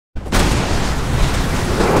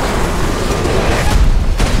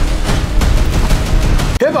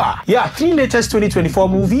are. Here are 3 latest 2024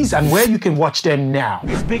 movies and where you can watch them now.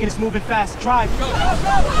 It's big and it's moving fast. Drive. Go.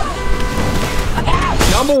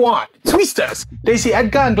 Number 1, Twisters. They see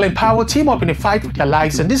Edgar and Glen Powell team up in a fight with their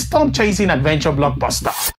lives in this storm-chasing adventure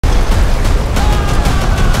blockbuster.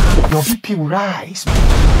 Your VP will rise. You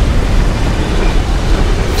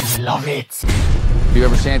will love it. You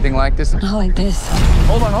ever see anything like this? Not like this.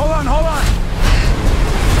 Hold on.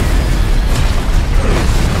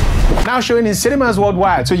 Now showing in cinemas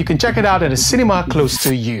worldwide, so you can check it out at a cinema close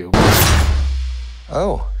to you.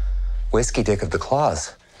 Oh, whiskey dick of the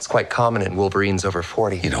claws. It's quite common in Wolverines over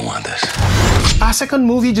 40. You don't want this. Our second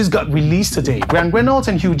movie just got released today. Reynolds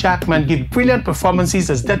and Hugh Jackman give brilliant performances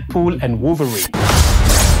as Deadpool and Wolverine.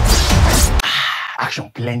 Action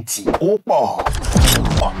plenty. Oh, boy.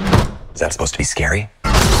 Is that supposed to be scary?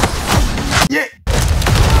 Yeah.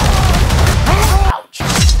 Ouch.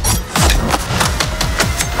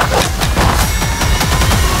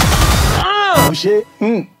 Oh, shit.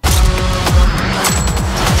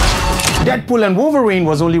 Deadpool and Wolverine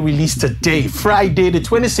was only released today, Friday, the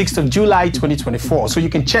 26th of July, 2024. So you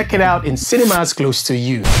can check it out in cinemas close to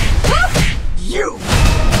you. You!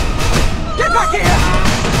 Get back here!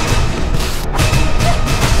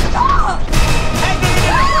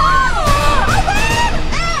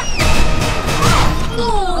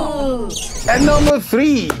 At number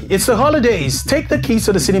 3, it's the holidays. Take the keys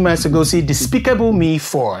to the cinemas to go see Despicable Me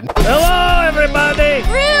 4. Hello, everybody!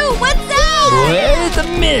 Rue, what's up? Wait a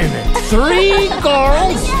minute. 3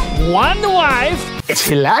 girls, 1 wife. It's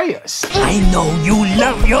hilarious. I know you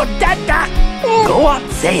love your dada. Go on,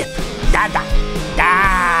 say it. Dada.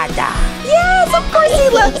 Dada. Yes, of course he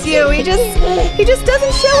loves you. He just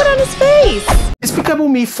doesn't show it on his face. Despicable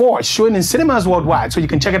Me 4 is showing in cinemas worldwide, so you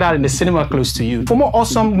can check it out in the cinema close to you. For more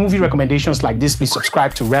awesome movie recommendations like this, please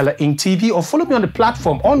subscribe to Rella Inc. TV or follow me on the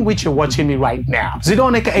platform on which you're watching me right now.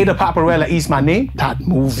 Zidon aka the Paparella is my name. That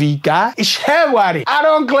movie guy is Hewari. I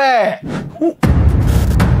don't glare.